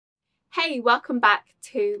Hey, welcome back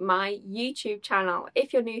to my YouTube channel.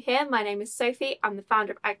 If you're new here, my name is Sophie. I'm the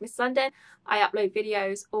founder of Agnes LDN. I upload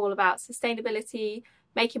videos all about sustainability,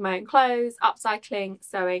 making my own clothes, upcycling,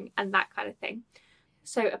 sewing, and that kind of thing.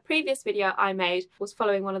 So a previous video I made was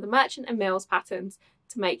following one of the Merchant and Mills patterns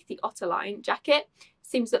to make the otter line jacket.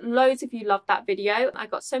 Seems that loads of you loved that video. I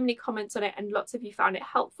got so many comments on it and lots of you found it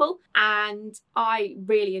helpful, and I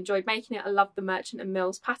really enjoyed making it. I love the Merchant and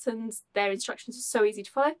Mills patterns. Their instructions are so easy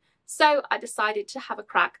to follow. So I decided to have a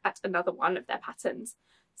crack at another one of their patterns.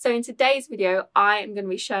 So in today's video, I am going to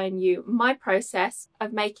be showing you my process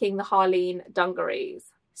of making the Harlene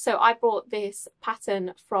dungarees. So I bought this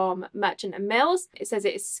pattern from Merchant and Mills. It says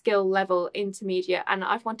it is skill level intermediate, and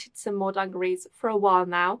I've wanted some more dungarees for a while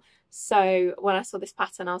now. So when I saw this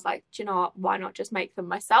pattern, I was like, do you know what? Why not just make them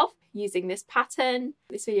myself using this pattern?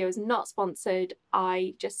 This video is not sponsored.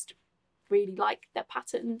 I just really like their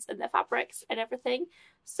patterns and their fabrics and everything.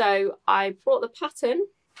 So I brought the pattern,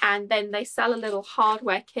 and then they sell a little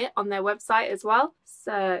hardware kit on their website as well.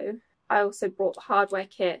 So I also brought the hardware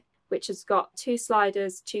kit, which has got 2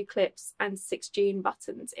 sliders, 2 clips and 6 jean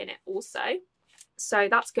buttons in it also. So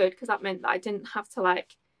that's good because that meant that I didn't have to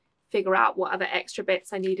like figure out what other extra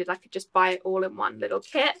bits I needed. I could just buy it all in one little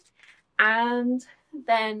kit. And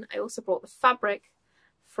then I also brought the fabric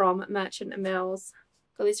from Merchant and Mills.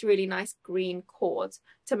 Got this really nice green cord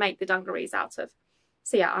to make the dungarees out of.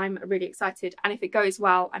 So yeah, I'm really excited, and if it goes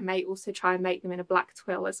well, I may also try and make them in a black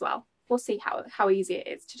twill as well. We'll see how easy it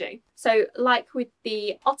is to do. So like with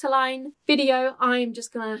the Otterline video, I'm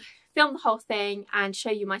just gonna film the whole thing and show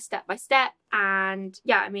you my step by step. And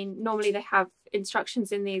yeah, I mean, normally they have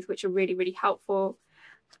instructions in these which are really helpful,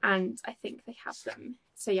 and I think they have them.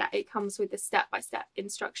 So yeah, it comes with the step-by-step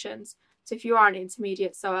instructions. So if you are an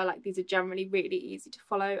intermediate sewer, like, these are generally really easy to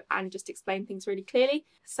follow and just explain things really clearly.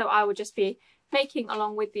 So I will just be making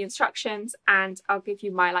along with the instructions, and I'll give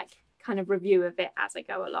you my like kind of review of it as I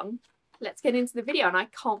go along. Let's get into the video, and I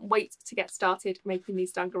can't wait to get started making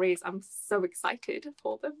these dungarees. I'm so excited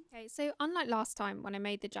for them. Okay, so unlike last time when I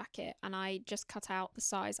made the jacket and I just cut out the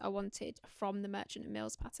size I wanted from the Merchant and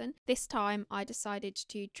Mills pattern, this time I decided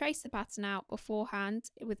to trace the pattern out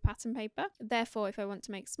beforehand with pattern paper. Therefore, if I want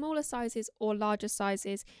to make smaller sizes or larger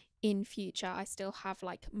sizes in future, I still have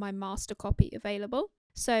like my master copy available.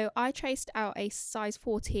 So I traced out a size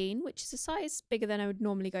 14, which is a size bigger than I would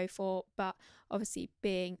normally go for, but obviously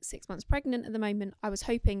being 6 months pregnant at the moment, I was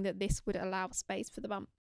hoping that this would allow space for the bump.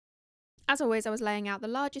 As always, I was laying out the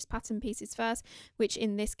largest pattern pieces first, which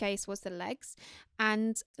in this case was the legs.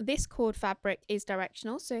 And this cord fabric is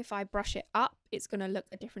directional, so if I brush it up, it's going to look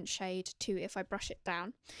a different shade to if I brush it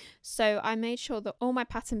down. So I made sure that all my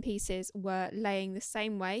pattern pieces were laying the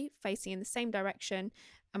same way, facing in the same direction,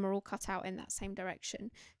 and were all cut out in that same direction,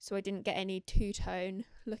 so I didn't get any two-tone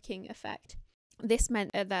looking effect. This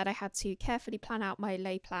meant that I had to carefully plan out my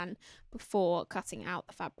lay plan before cutting out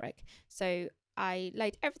the fabric. So I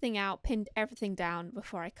laid everything out, pinned everything down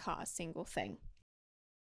before I cut a single thing.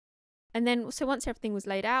 And then, so once everything was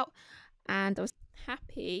laid out and I was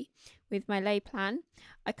happy with my lay plan,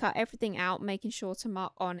 I cut everything out, making sure to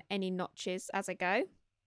mark on any notches as I go.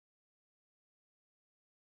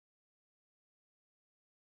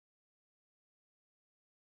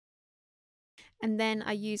 And then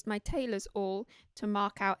I used my tailor's awl to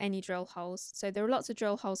mark out any drill holes. So there are lots of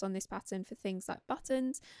drill holes on this pattern for things like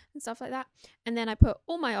buttons and stuff like that. And then I put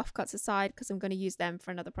all my offcuts aside because I'm going to use them for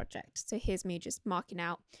another project. So here's me just marking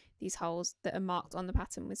out these holes that are marked on the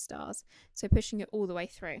pattern with stars. So pushing it all the way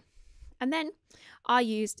through. And then I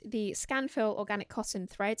used the Scanfill organic cotton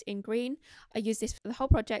thread in green. I used this for the whole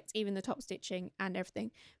project, even the top stitching and everything.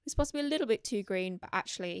 It was supposed to be a little bit too green, but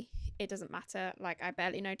actually it doesn't matter. Like, I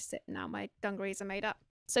barely notice it now my dungarees are made up.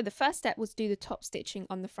 So the first step was do the top stitching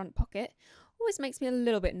on the front pocket. Always makes me a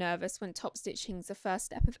little bit nervous when top stitching is the first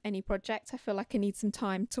step of any project. I feel like I need some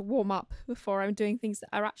time to warm up before I'm doing things that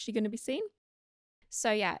are actually going to be seen.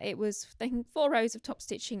 So yeah, it was, I think, 4 rows of top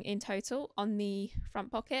stitching in total on the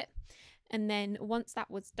front pocket. And then once that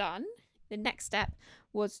was done, the next step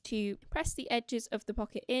was to press the edges of the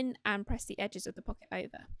pocket in and press the edges of the pocket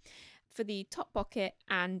over for the top pocket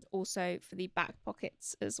and also for the back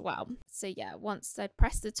pockets as well. So yeah, once I'd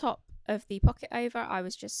pressed the top of the pocket over, I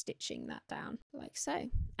was just stitching that down like so,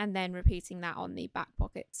 and then repeating that on the back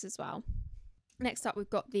pockets as well. Next up, we've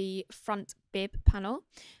got the front bib panel.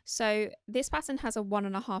 So this pattern has a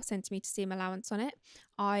 1.5 centimeter seam allowance on it.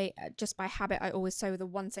 I just by habit, I always sew with a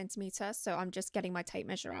 1 centimeter. So I'm just getting my tape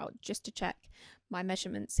measure out just to check my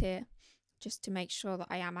measurements here, just to make sure that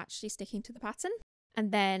I am actually sticking to the pattern.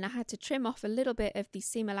 And then I had to trim off a little bit of the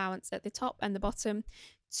seam allowance at the top and the bottom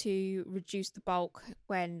to reduce the bulk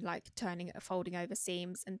when like turning folding over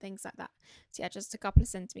seams and things like that. So yeah, just a couple of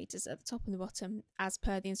centimeters at the top and the bottom as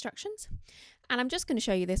per the instructions. And I'm just going to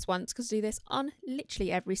show you this once because I do this on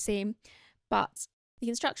literally every seam, but the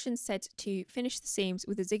instructions said to finish the seams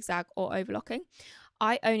with a zigzag or overlocking.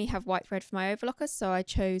 I only have white thread for my overlocker, so I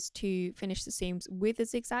chose to finish the seams with a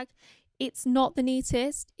zigzag. It's not the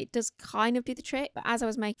neatest, it does kind of do the trick, but as I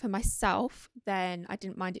was making for myself, then I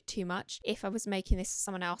didn't mind it too much. If I was making this for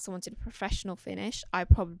someone else and wanted a professional finish, I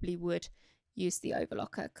probably would use the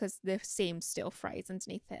overlocker because the seams still frays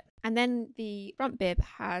underneath it. And then the front bib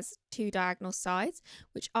has 2 diagonal sides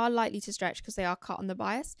which are likely to stretch because they are cut on the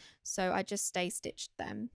bias, so I just stay stitched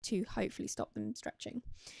them to hopefully stop them stretching.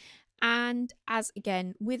 And as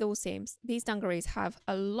again with all seams, these dungarees have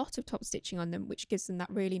a lot of top stitching on them, which gives them that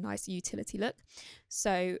really nice utility look.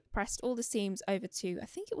 So pressed all the seams over to, I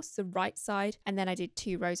think it was the right side, and then I did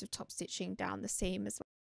 2 rows of top stitching down the seam as well.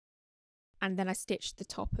 And then I stitched the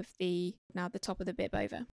top of the bib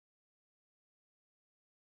over.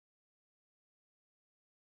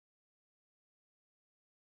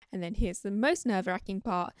 And then here's the most nerve-wracking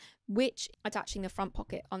part, which attaching the front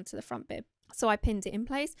pocket onto the front bib. So I pinned it in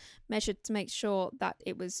place, measured to make sure that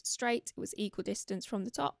it was straight, it was equal distance from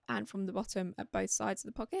the top and from the bottom at both sides of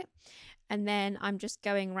the pocket. And then I'm just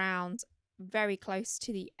going round very close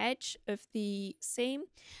to the edge of the seam,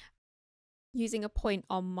 using a point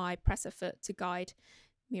on my presser foot to guide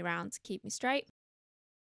me around to keep me straight.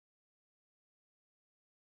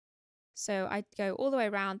 So I go all the way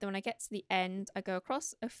around, then when I get to the end, I go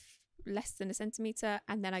across less than a centimetre,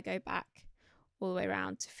 and then I go back all the way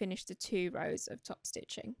around to finish the 2 rows of top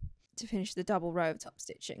stitching, to finish the double row of top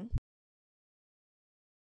stitching.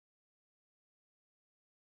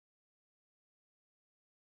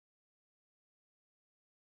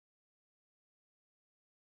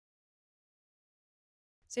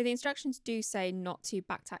 So the instructions do say not to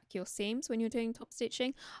back tack your seams when you're doing top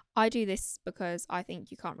stitching. I do this because I think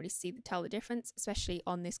you can't really tell the difference, especially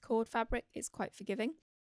on this cord fabric. It's quite forgiving.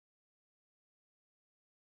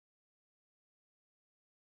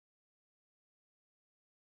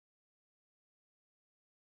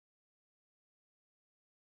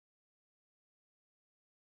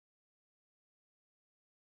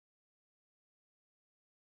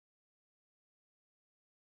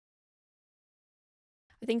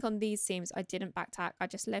 I think on these seams I didn't back tack, I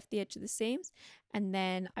just left the edge of the seams and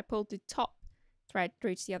then I pulled the top thread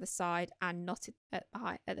through to the other side and knotted at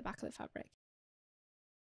the back of the fabric.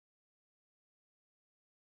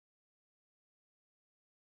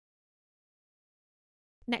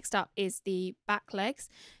 Next up is the back legs.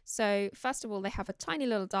 So first of all, they have a tiny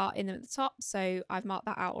little dart in them at the top, so I've marked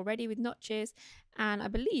that out already with notches, and I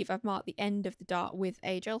believe I've marked the end of the dart with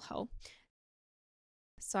a drill hole.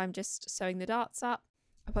 So I'm just sewing the darts up.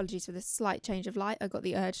 Apologies for the slight change of light. I got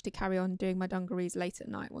the urge to carry on doing my dungarees late at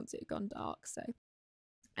night once it had gone dark.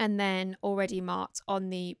 And then already marked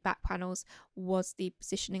on the back panels was the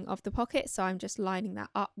positioning of the pocket, so I'm just lining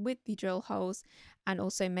that up with the drill holes and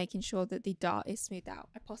also making sure that the dart is smoothed out.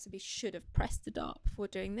 I possibly should have pressed the dart before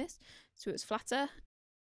doing this so it was flatter.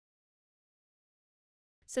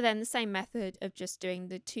 So then the same method of just doing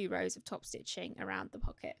the 2 rows of top stitching around the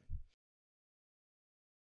pocket.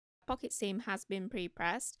 Pocket seam has been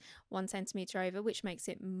pre-pressed 1 centimetre over, which makes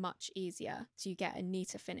it much easier to get a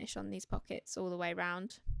neater finish on these pockets all the way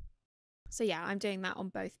around. So yeah, I'm doing that on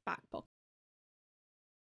both back pockets.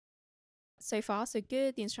 So far so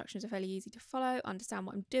good, the instructions are fairly easy to follow, understand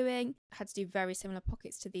what I'm doing. I had to do very similar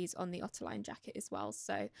pockets to these on the Otterline jacket as well,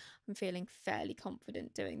 so I'm feeling fairly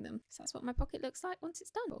confident doing them. So that's what my pocket looks like once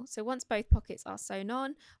it's done. So once both pockets are sewn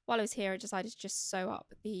on, while I was here I decided to just sew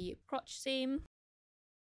up the crotch seam.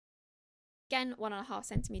 Again, 1.5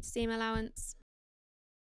 centimetre seam allowance.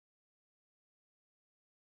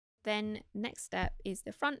 Then next step is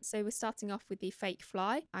the front. So we're starting off with the fake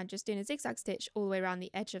fly and just doing a zigzag stitch all the way around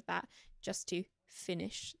the edge of that just to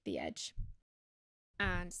finish the edge.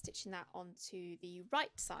 And stitching that onto the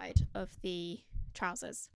right side of the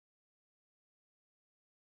trousers.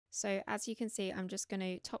 So as you can see, I'm just going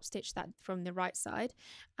to top stitch that from the right side,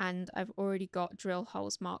 and I've already got drill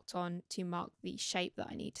holes marked on to mark the shape that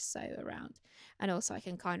I need to sew around. And also I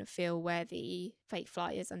can kind of feel where the fake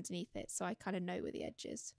fly is underneath it, so I kind of know where the edge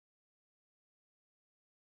is.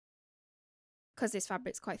 Because this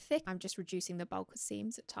fabric's quite thick, I'm just reducing the bulk of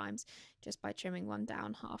seams at times just by trimming one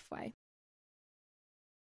down halfway.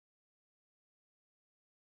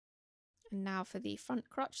 And now for the front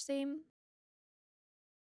crotch seam.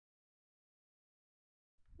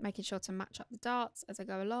 Making sure to match up the darts as I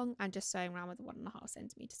go along and just sewing around with a 1.5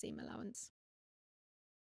 centimetre seam allowance.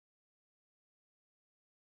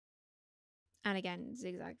 and again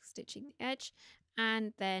zigzag stitching the edge.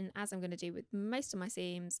 And then, as I'm going to do with most of my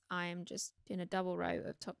seams, I'm just doing a double row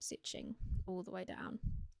of top stitching all the way down,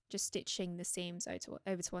 just stitching the seams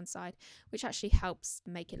over to one side, which actually helps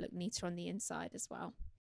make it look neater on the inside as well.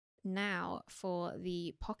 Now for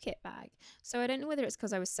the pocket bag. So I don't know whether it's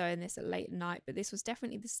because I was sewing this at late at night, but this was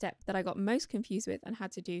definitely the step that I got most confused with and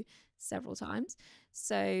had to do several times.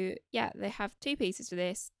 So yeah, they have two pieces for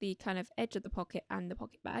this, the kind of edge of the pocket and the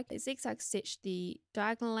pocket bag. I zigzag stitched the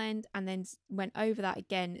diagonal end and then went over that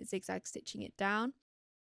again, zigzag stitching it down.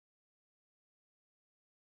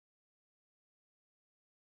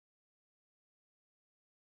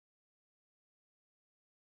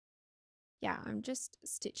 Yeah, I'm just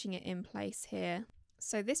stitching it in place here.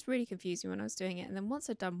 So this really confused me when I was doing it, and then once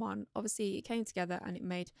I'd done one, obviously it came together and it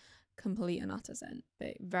made complete and utter sense, but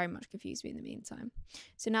it very much confused me in the meantime.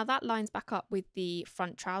 So now that lines back up with the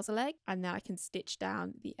front trouser leg, and then I can stitch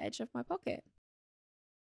down the edge of my pocket.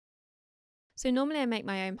 So normally I make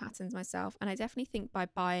my own patterns myself, and I definitely think by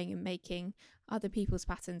buying and making other people's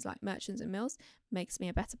patterns like Merchants and Mills makes me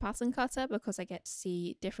a better pattern cutter, because I get to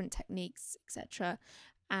see different techniques, etc.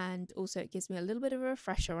 And also it gives me a little bit of a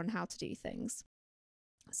refresher on how to do things.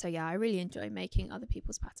 So yeah, I really enjoy making other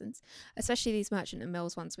people's patterns, especially these Merchant and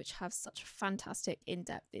Mills ones, which have such fantastic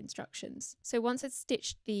in-depth instructions. So once I've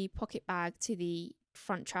stitched the pocket bag to the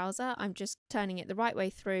front trouser, I'm just turning it the right way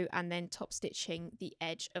through and then top stitching the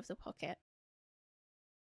edge of the pocket.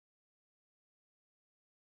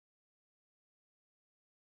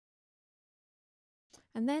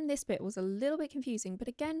 And then this bit was a little bit confusing, but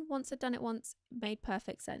again, once I'd done it once, it made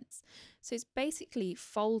perfect sense. So it's basically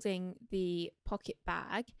folding the pocket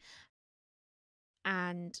bag,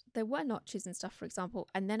 and there were notches and stuff, for example,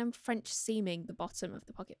 and then I'm French seaming the bottom of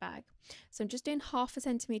the pocket bag. So I'm just doing 1/2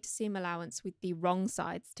 centimetre seam allowance with the wrong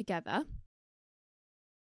sides together,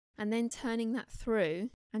 and then turning that through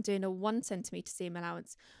and doing a 1 centimetre seam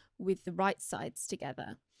allowance with the right sides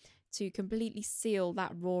together to completely seal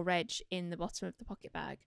that raw edge in the bottom of the pocket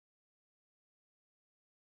bag.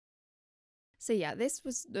 So yeah, this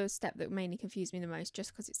was the step that mainly confused me the most,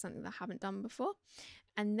 just because it's something that I haven't done before.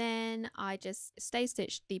 And then I just stay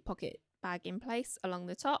stitched the pocket bag in place along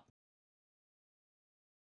the top,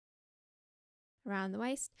 around the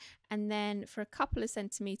waist, and then for a couple of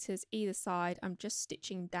centimeters either side, I'm just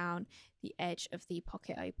stitching down the edge of the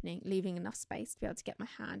pocket opening, leaving enough space to be able to get my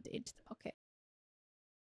hand into the pocket.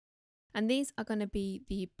 And these are going to be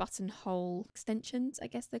the buttonhole extensions, I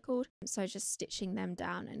guess they're called. So just stitching them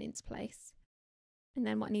down and into place. And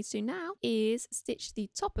then what I need to do now is stitch the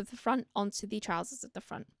top of the front onto the trousers of the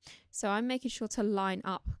front. So I'm making sure to line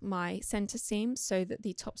up my center seams so that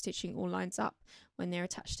the top stitching all lines up when they're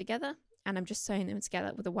attached together. And I'm just sewing them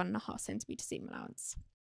together with a 1.5 centimetre seam allowance.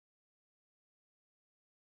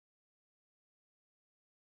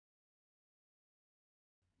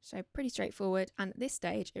 So pretty straightforward, and at this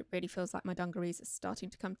stage it really feels like my dungarees are starting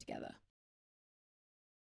to come together.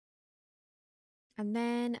 And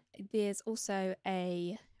then there's also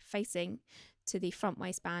a facing to the front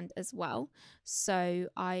waistband as well. So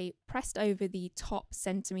I pressed over the top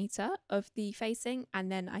centimetre of the facing,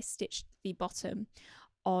 and then I stitched the bottom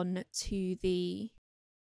on to the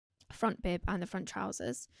front bib and the front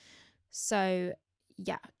trousers. So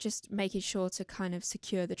yeah, just making sure to kind of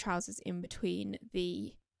secure the trousers in between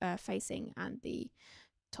the facing and the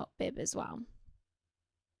top bib as well.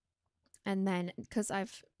 And then because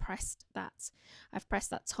I've pressed that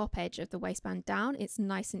top edge of the waistband down, it's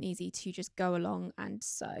nice and easy to just go along and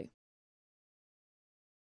sew.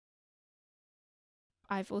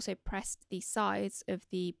 I've also pressed the sides of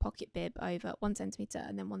the pocket bib over 1 centimetre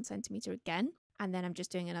and then 1 centimetre again, and then I'm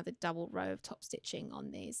just doing another double row of top stitching on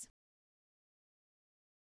these.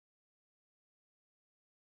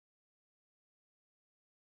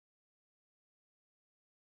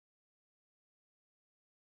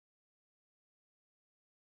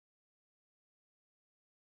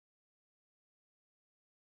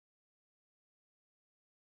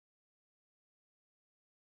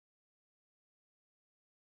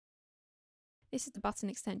 This is the button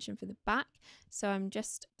extension for the back, so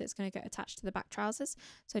that's going to get attached to the back trousers.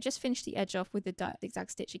 So I just finished the edge off with the zigzag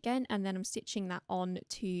stitch again, and then I'm stitching that on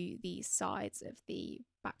to the sides of the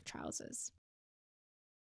back trousers.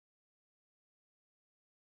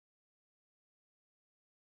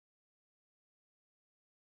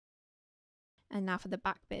 And now for the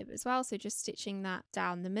back bib as well, so just stitching that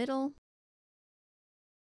down the middle.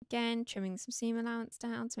 Again, trimming some seam allowance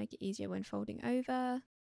down to make it easier when folding over.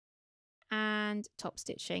 And top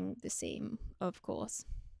stitching the seam, of course.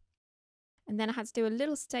 And then I had to do a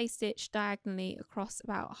little stay stitch diagonally across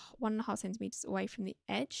about 1.5 centimeters away from the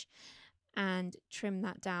edge. and trim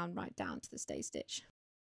that down right down to the stay stitch.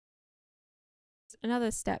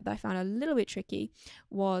 Another step that I found a little bit tricky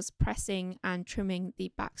was pressing and trimming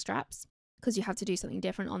the back straps, because you have to do something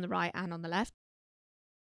different on the right and on the left.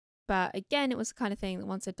 But again, it was the kind of thing that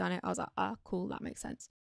once I'd done it, I was like, ah, cool, that makes sense.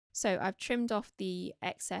 So I've trimmed off the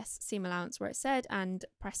excess seam allowance where it said and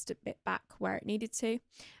pressed a bit back where it needed to.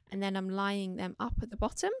 And then I'm lining them up at the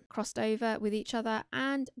bottom, crossed over with each other.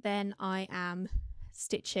 And then I am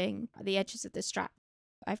stitching the edges of the strap.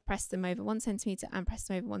 I've pressed them over 1 centimeter and pressed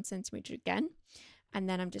them over 1 centimeter again. And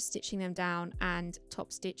then I'm just stitching them down and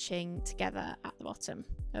top stitching together at the bottom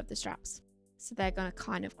of the straps. So they're going to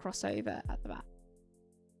kind of cross over at the back.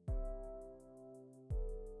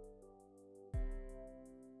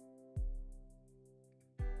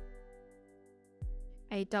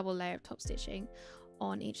 A double layer of top stitching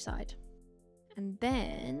on each side. And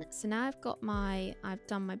then, so now I've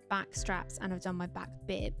done my back straps and I've done my back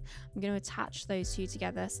bib. I'm going to attach those two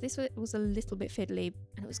together. So this was a little bit fiddly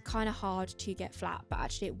and it was kind of hard to get flat, but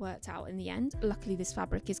actually it worked out in the end. Luckily this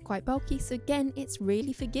fabric is quite bulky, so again, it's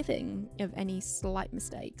really forgiving of any slight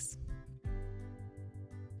mistakes.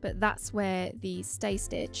 But that's where the stay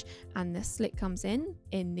stitch and the slit comes in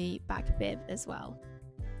the back bib as well.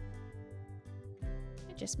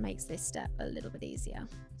 Just makes this step a little bit easier.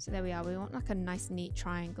 So there we are, we want like a nice neat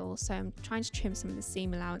triangle. So I'm trying to trim some of the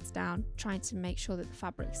seam allowance down, trying to make sure that the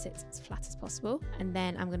fabric sits as flat as possible. And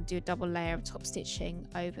then I'm going to do a double layer of top stitching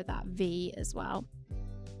over that V as well.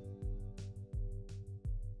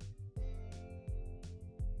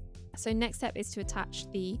 So next step is to attach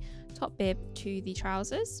the top bib to the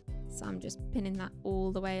trousers. So I'm just pinning that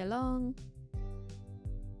all the way along.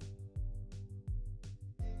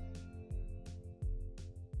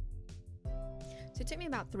 So it took me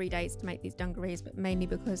about 3 days to make these dungarees, but mainly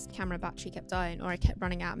because camera battery kept dying or I kept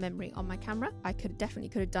running out of memory on my camera. I definitely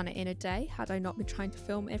could have done it in a day had I not been trying to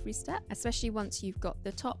film every step. Especially once you've got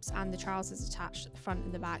the tops and the trousers attached at the front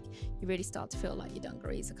and the back, you really start to feel like your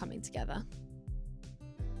dungarees are coming together.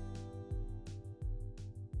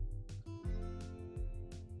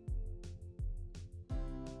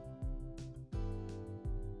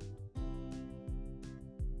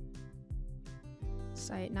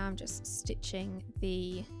 So now I'm just stitching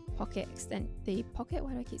the pocket,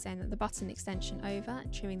 why do I keep saying that? The button extension over,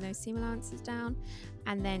 trimming those seam allowances down,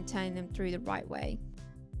 and then turning them through the right way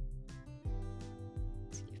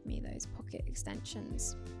to give me those pocket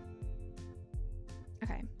extensions.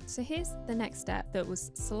 Okay, so here's the next step that was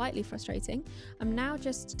slightly frustrating. I'm now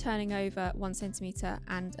just turning over 1 centimeter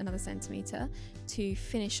and another centimeter to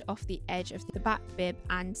finish off the edge of the back bib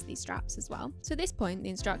and the straps as well. So at this point, the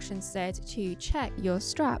instructions said to check your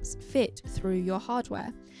straps fit through your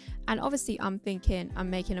hardware. And obviously I'm thinking I'm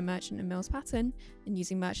making a Merchant & Mills pattern and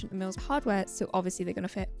using Merchant & Mills hardware, so obviously they're going to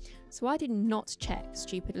fit. So I did not check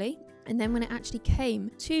stupidly. And then when it actually came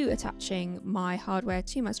to attaching my hardware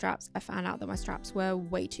to my straps, I found out that my straps were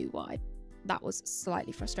way too wide. That was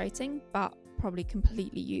slightly frustrating, but probably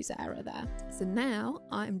completely user error there. So now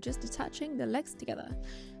I'm just attaching the legs together.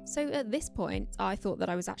 So at this point, I thought that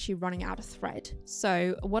I was actually running out of thread.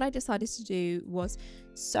 So what I decided to do was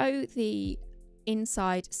sew the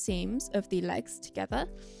inside seams of the legs together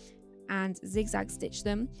and zigzag stitch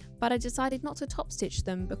them, but I decided not to top stitch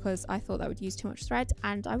them because I thought that would use too much thread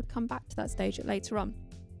and I would come back to that stage later on.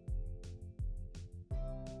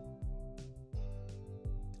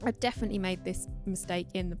 I've definitely made this mistake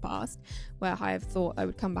in the past where I have thought I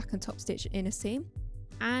would come back and top stitch an inner seam,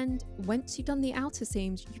 and once you've done the outer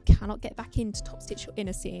seams you cannot get back in to top stitch your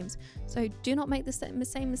inner seams. So do not make the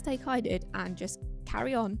same mistake I did and just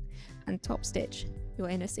carry on and top stitch your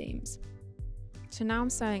inner seams. So now I'm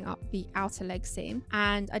sewing up the outer leg seam,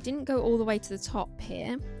 and I didn't go all the way to the top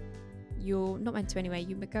here. You're not meant to anyway.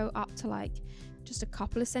 You would go up to like just a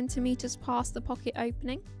couple of centimeters past the pocket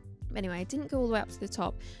opening. Anyway, I didn't go all the way up to the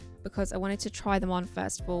top because I wanted to try them on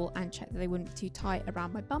first of all and check that they wouldn't be too tight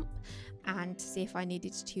around my bump, and to see if I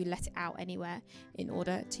needed to let it out anywhere in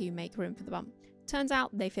order to make room for the bump. Turns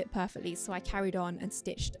out they fit perfectly, so I carried on and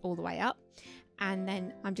stitched all the way up. And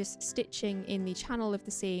then I'm just stitching in the channel of the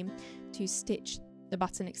seam to stitch the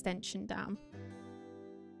button extension down.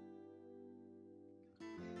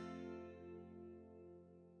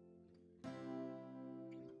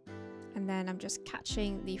 And then I'm just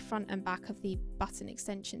catching the front and back of the button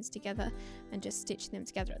extensions together and just stitching them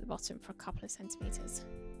together at the bottom for a couple of centimeters.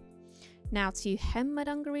 Now to hem my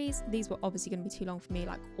dungarees, these were obviously going to be too long for me,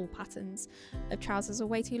 like all patterns of trousers are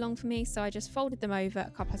way too long for me, so I just folded them over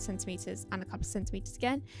a couple of centimeters and a couple of centimeters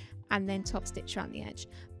again, and then top stitch around the edge.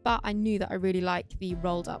 but I knew that I really like the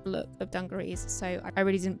rolled up look of dungarees, so I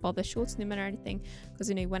really didn't bother shortening them or anything, because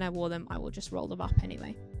I knew when I wore them I will just roll them up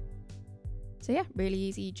anyway. So yeah, really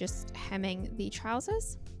easy, just hemming the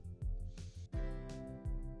trousers.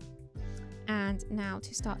 And now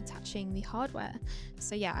to start attaching the hardware.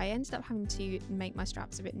 So yeah, I ended up having to make my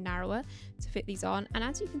straps a bit narrower to fit these on, and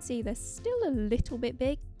as you can see, they're still a little bit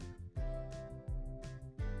big.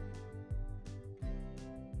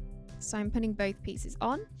 So I'm putting both pieces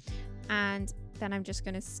on, and then I'm just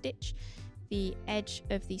going to stitch the edge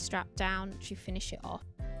of the strap down to finish it off.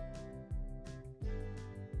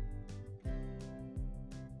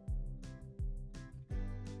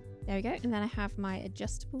 There we go, and then I have my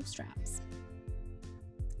adjustable straps.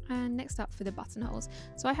 And next up for the buttonholes.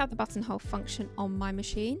 So I have the buttonhole function on my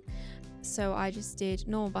machine. So I just did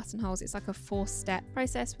normal buttonholes. It's like a 4-step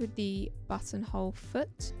process with the buttonhole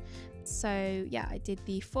foot. So yeah, I did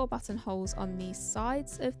the 4 buttonholes on the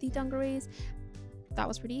sides of the dungarees. That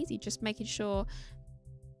was pretty easy, just making sure,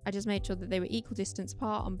 I just made sure that they were equal distance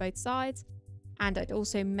apart on both sides. And I'd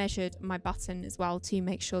also measured my button as well to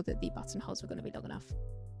make sure that the buttonholes were going to be long enough.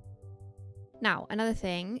 Now, another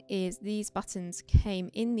thing is these buttons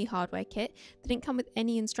came in the hardware kit. They didn't come with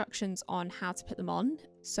any instructions on how to put them on,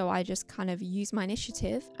 so I just kind of used my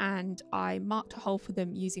initiative and I marked a hole for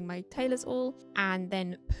them using my tailor's awl and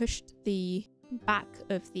then pushed the back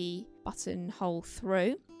of the buttonhole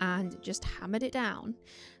through and just hammered it down.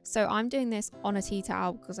 So I'm doing this on a tea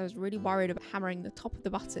towel because I was really worried about hammering the top of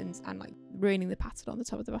the buttons and like ruining the pattern on the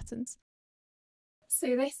top of the buttons.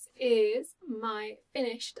 So this is my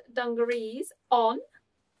finished dungarees on.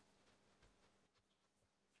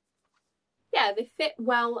 Yeah, they fit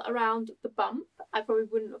well around the bump. I probably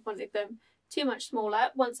wouldn't have wanted them too much smaller.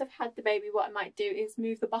 Once I've had the baby, what I might do is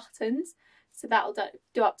move the buttons, so that'll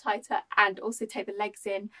do up tighter, and also take the legs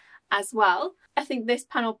in as well. I think this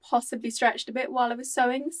panel possibly stretched a bit while I was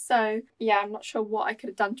sewing, so yeah, I'm not sure what I could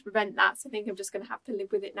have done to prevent that, so I think I'm just going to have to live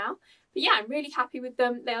with it now. But yeah, I'm really happy with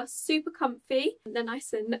them. They are super comfy, they're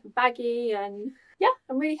nice and baggy, and yeah,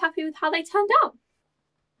 I'm really happy with how they turned out.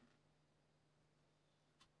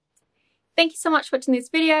 Thank you so much for watching this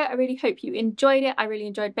video. I really hope you enjoyed it. I really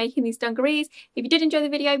enjoyed making these dungarees. If you did enjoy the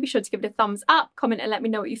video, be sure to give it a thumbs up, comment and let me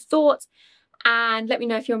know what you thought. And let me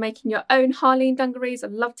know if you're making your own Harlene dungarees.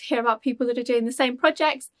 I'd love to hear about people that are doing the same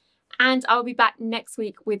projects. And I'll be back next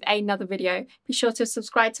week with another video. Be sure to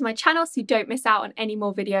subscribe to my channel so you don't miss out on any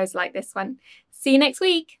more videos like this one. See you next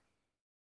week.